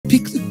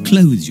pick the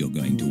clothes you're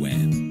going to wear.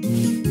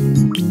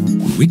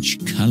 Which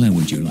colour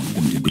would you like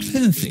them to be?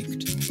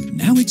 Perfect.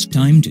 Now it's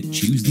time to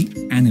choose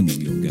the animal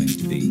you're going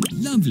to be.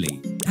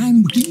 Lovely.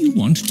 And do you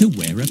want to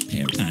wear a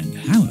pair? And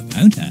how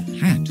about a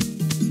hat?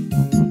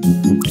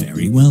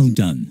 Very well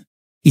done.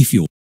 If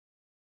you're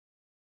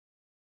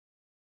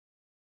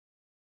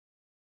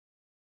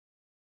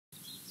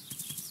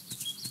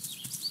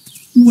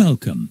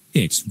Welcome.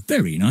 It's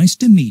very nice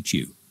to meet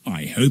you.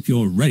 I hope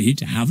you're ready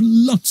to have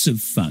lots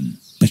of fun.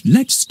 But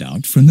let's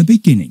start from the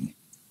beginning.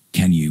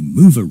 Can you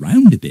move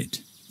around a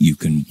bit? You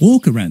can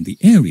walk around the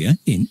area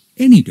in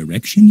any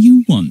direction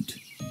you want.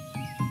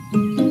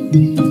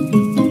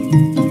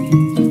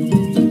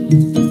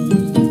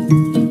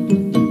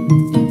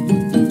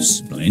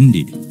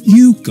 Splendid.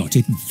 You got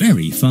it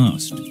very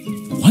fast.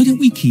 Why don't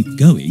we keep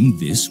going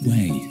this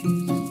way?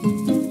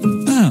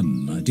 A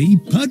muddy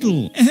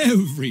puddle.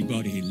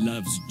 Everybody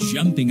loves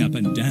jumping up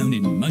and down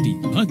in muddy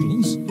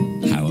puddles.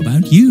 How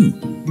about you?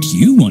 Do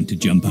you want to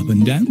jump up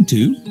and down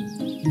too?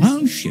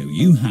 I'll show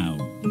you how.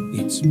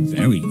 It's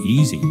very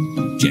easy.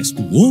 Just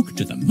walk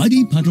to the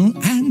muddy puddle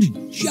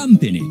and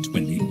jump in it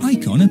when the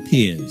icon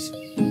appears.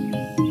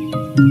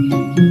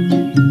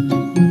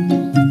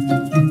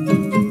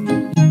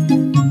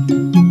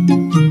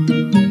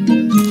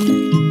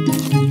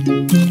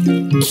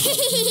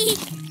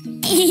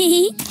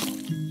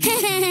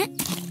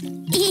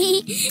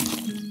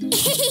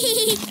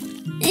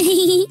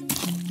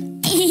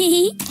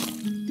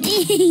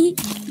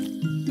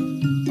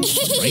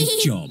 Great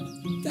job.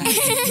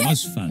 That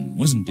was fun,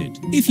 wasn't it?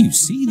 If you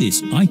see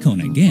this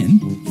icon again,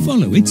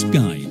 follow its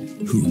guide.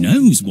 Who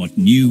knows what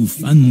new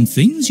fun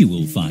things you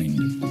will find?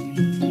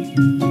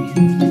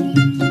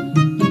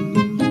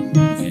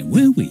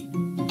 Where were we?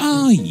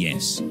 Ah,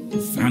 yes,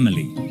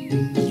 family.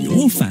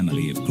 Your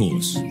family, of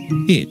course.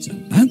 It's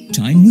about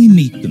time we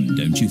meet them,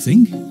 don't you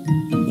think?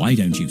 Why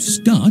don't you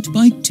start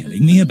by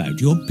telling me about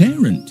your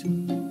parent?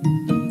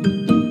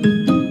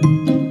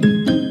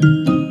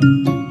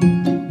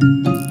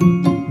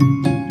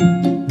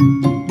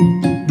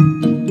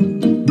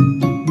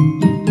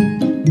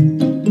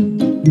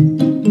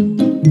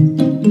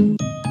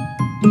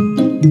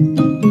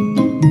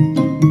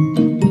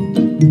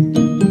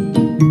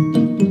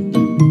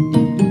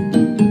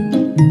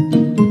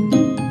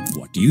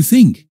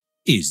 Think?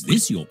 Is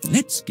this your...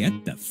 Let's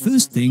get the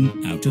first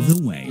thing out of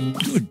the way.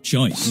 Good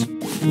choice.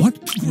 What?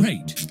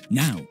 Great.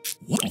 Now,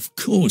 what? Of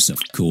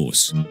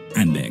course.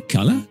 And their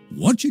colour?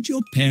 What should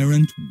your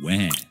parent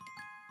wear?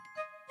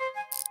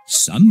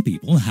 Some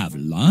people have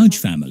large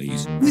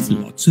families with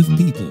lots of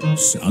people.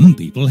 Some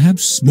people have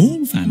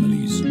small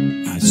families,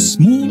 as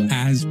small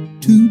as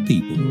 2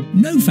 people.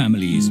 No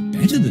family is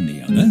better than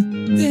the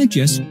other. They're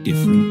just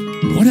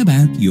different. What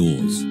about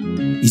yours?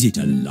 Is it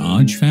a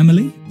large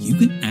family? You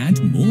can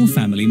add more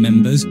family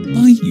members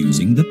by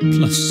using the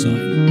plus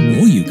sign.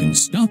 Or you can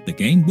start the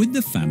game with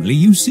the family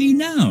you see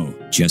now.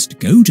 Just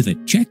go to the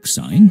check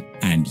sign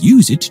and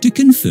use it to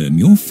confirm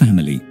your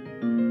family.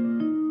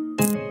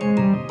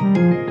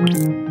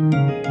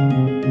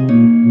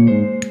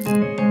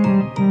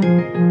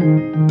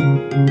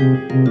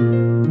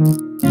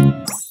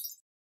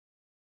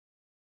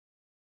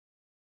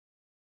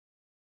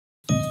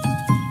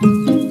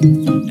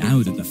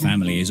 Now that the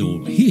family is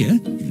all here,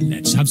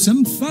 let's have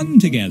some fun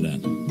together.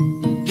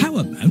 How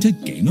about a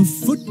game of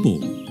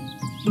football?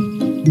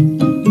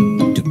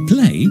 To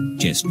play,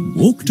 just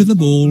walk to the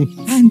ball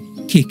and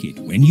kick it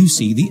when you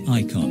see the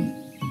icon.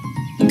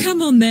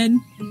 Come on then,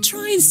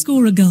 try and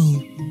score a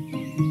goal.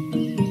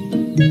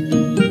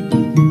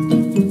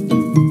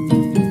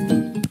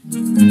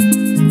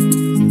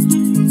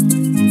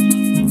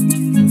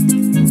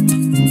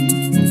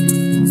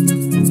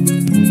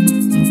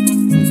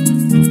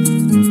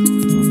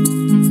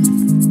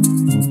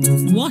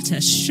 What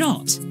a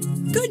shot!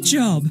 Good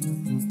job!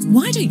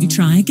 Why don't you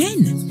try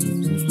again?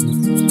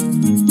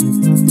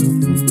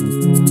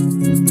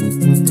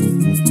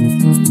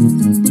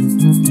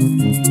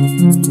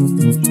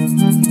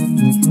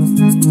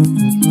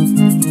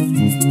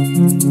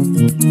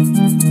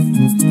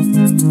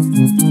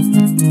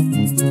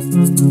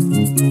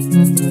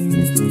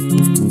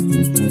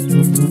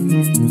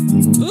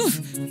 Oof.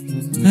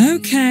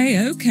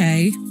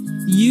 Okay.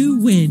 You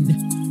win.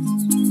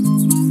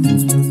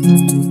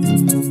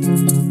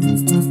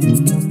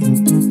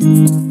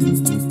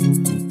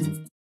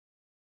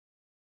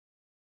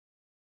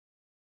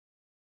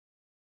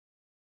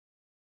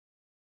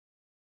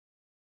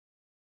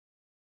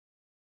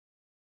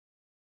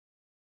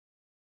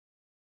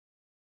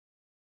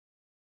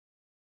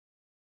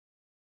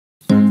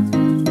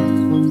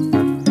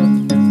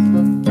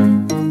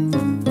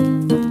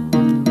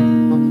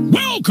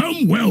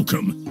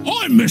 Welcome.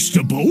 I'm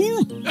Mr.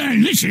 Bull,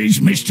 and this is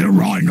Mr.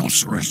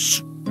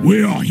 Rhinoceros.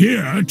 We are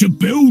here to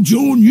build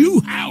your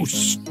new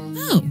house.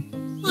 Oh,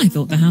 I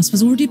thought the house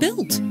was already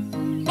built.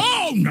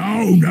 Oh,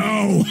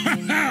 no.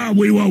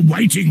 We were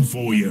waiting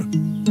for you.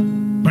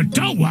 But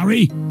don't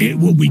worry, it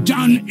will be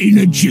done in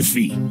a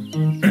jiffy.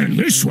 And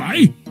this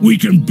way, we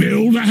can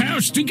build a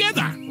house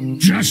together,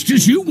 just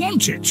as you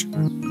want it.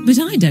 but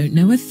I don't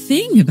know a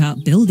thing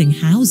about building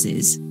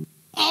houses.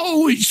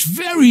 Oh, it's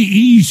very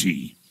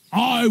easy.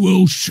 I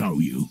will show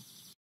you.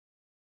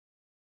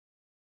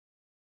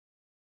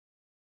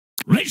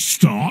 Let's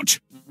start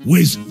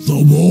with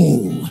the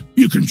wall.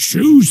 You can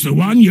choose the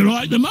one you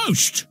like the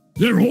most.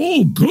 They're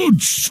all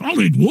good,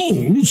 solid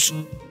walls.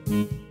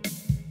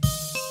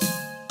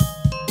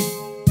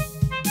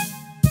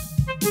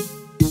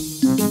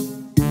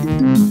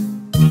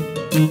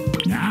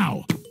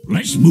 Now,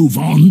 let's move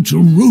on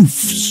to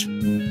roofs.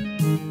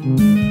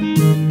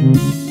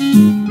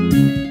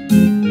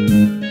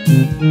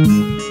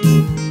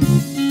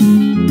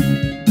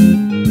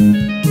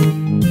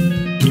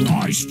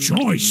 Nice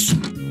choice.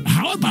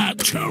 How about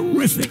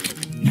terrific?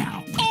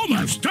 Now,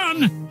 almost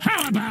done.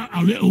 How about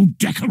a little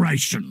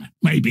decoration?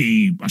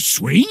 Maybe a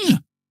swing?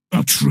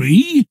 A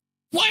tree?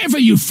 Whatever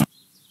you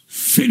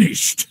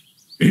finished.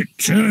 It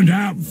turned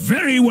out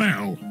very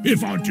well,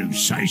 if I do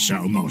say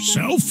so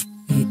myself.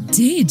 It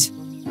did.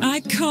 I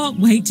can't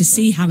wait to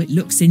see how it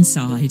looks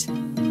inside.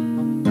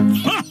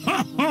 Ho,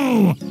 ho,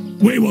 ho!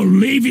 We will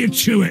leave you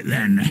to it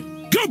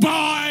then.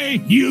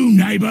 Goodbye, you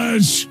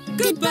neighbours.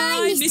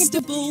 Goodbye,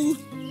 Mr. Bull.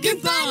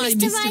 Goodbye,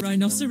 Mr.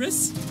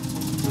 Rhinoceros.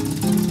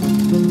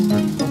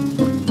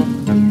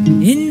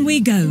 In we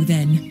go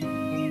then.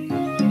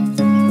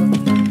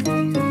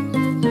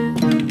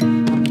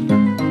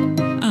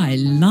 I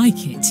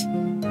like it.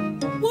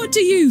 What do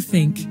you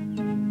think?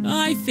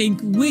 I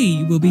think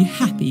we will be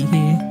happy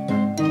here.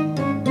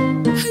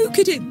 Who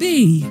could it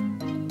be?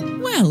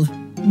 Well,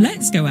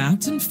 let's go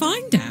out and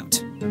find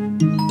out.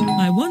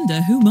 I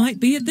wonder who might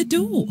be at the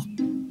door.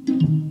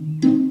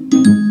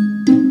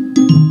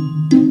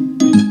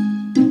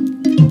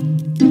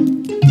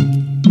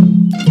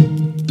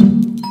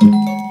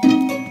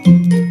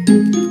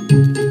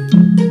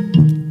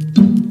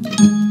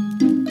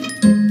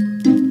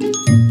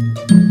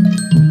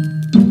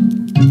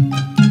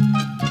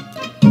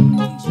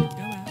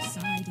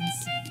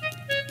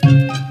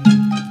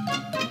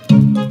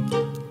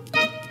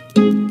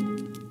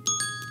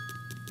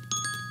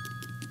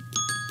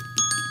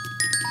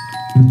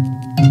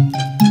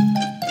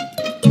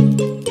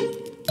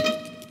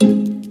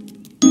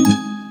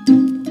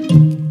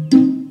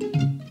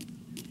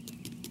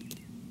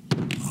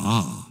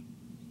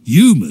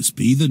 You must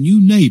be the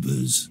new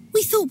neighbours.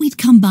 We thought we'd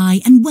come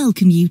by and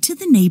welcome you to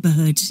the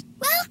neighbourhood.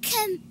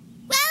 Welcome,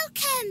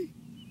 welcome.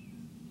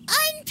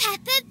 I'm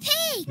Peppa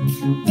Pig.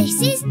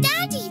 This is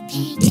Daddy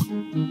Pig.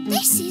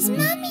 This is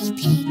Mummy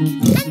Pig.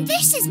 And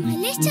this is my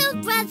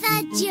little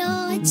brother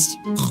George.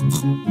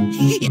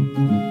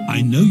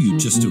 I know you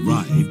just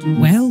arrived.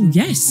 Well,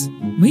 yes,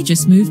 we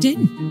just moved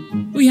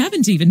in. We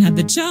haven't even had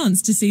the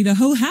chance to see the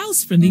whole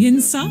house from the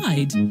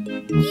inside.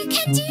 You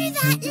can do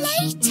that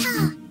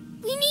later.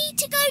 We need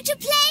to go to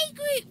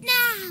playgroup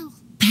now.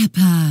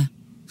 Peppa,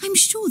 I'm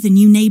sure the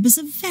new neighbours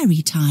are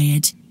very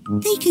tired.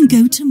 They can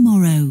go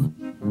tomorrow.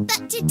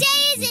 But today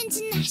is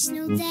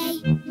International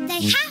Day.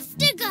 They have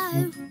to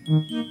go.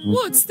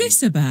 What's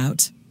this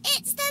about?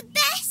 It's the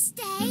best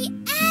day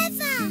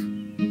ever.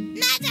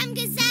 Madame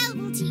Gazelle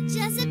will teach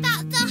us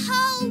about the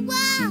whole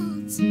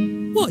world.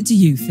 What do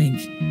you think?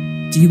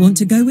 Do you want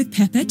to go with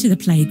Peppa to the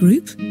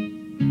playgroup?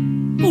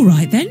 All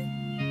right then.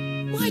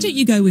 Why don't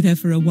you go with her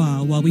for a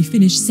while we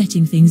finish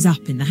setting things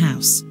up in the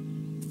house?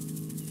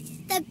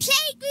 The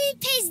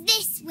playgroup is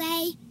this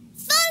way.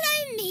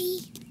 Follow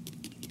me.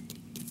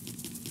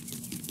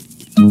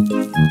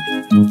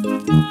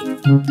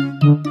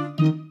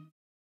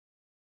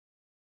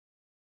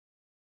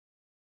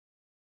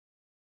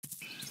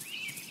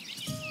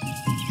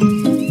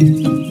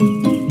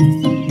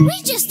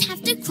 We just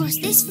have to cross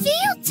this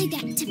field to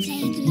get to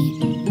playgroup.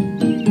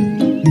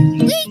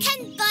 We can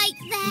bike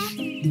there.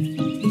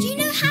 Do you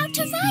know how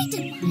to ride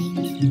a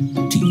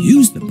bike? To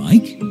use the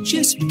bike,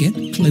 just get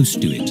close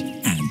to it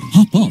and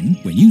hop on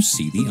when you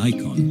see the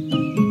icon.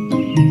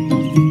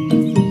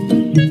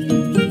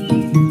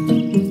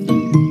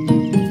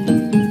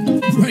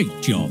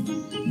 Great job!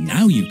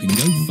 Now you can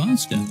go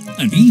faster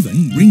and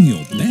even ring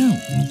your bell.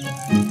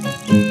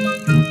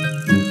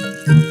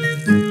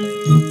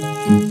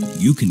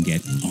 You can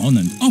get on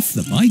and off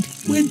the bike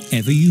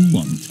whenever you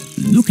want.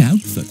 Look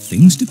out for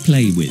things to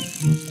play with.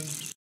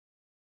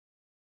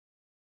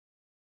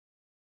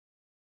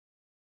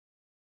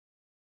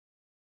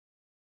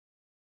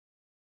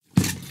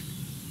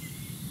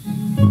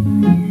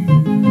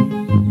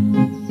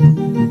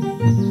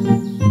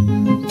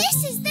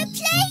 This is the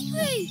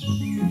playgroup.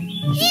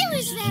 Here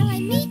is where I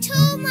meet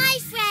all my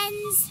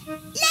friends.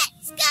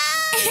 Let's go!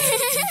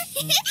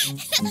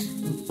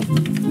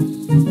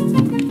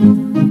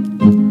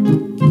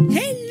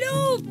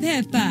 Hello,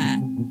 Peppa.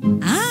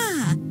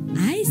 Ah,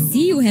 I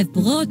see you have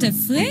brought a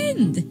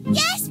friend.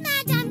 Yes,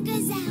 Madame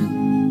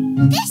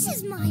Gazelle. This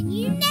is my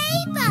new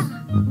neighbour.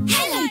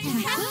 Hello,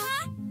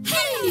 Peppa.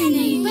 Hello,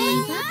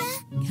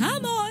 neighbour.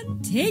 Come on,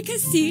 take a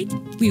seat.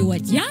 We were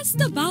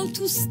just about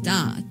to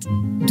start.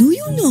 Do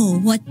you know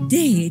what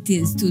day it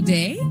is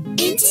today?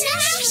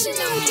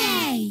 International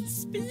Day.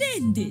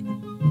 Splendid.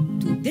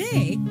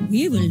 Today,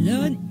 We will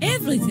learn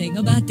everything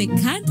about the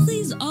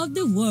countries of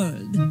the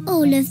world.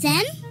 All of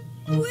them?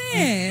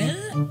 Well,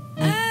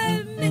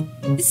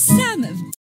 some of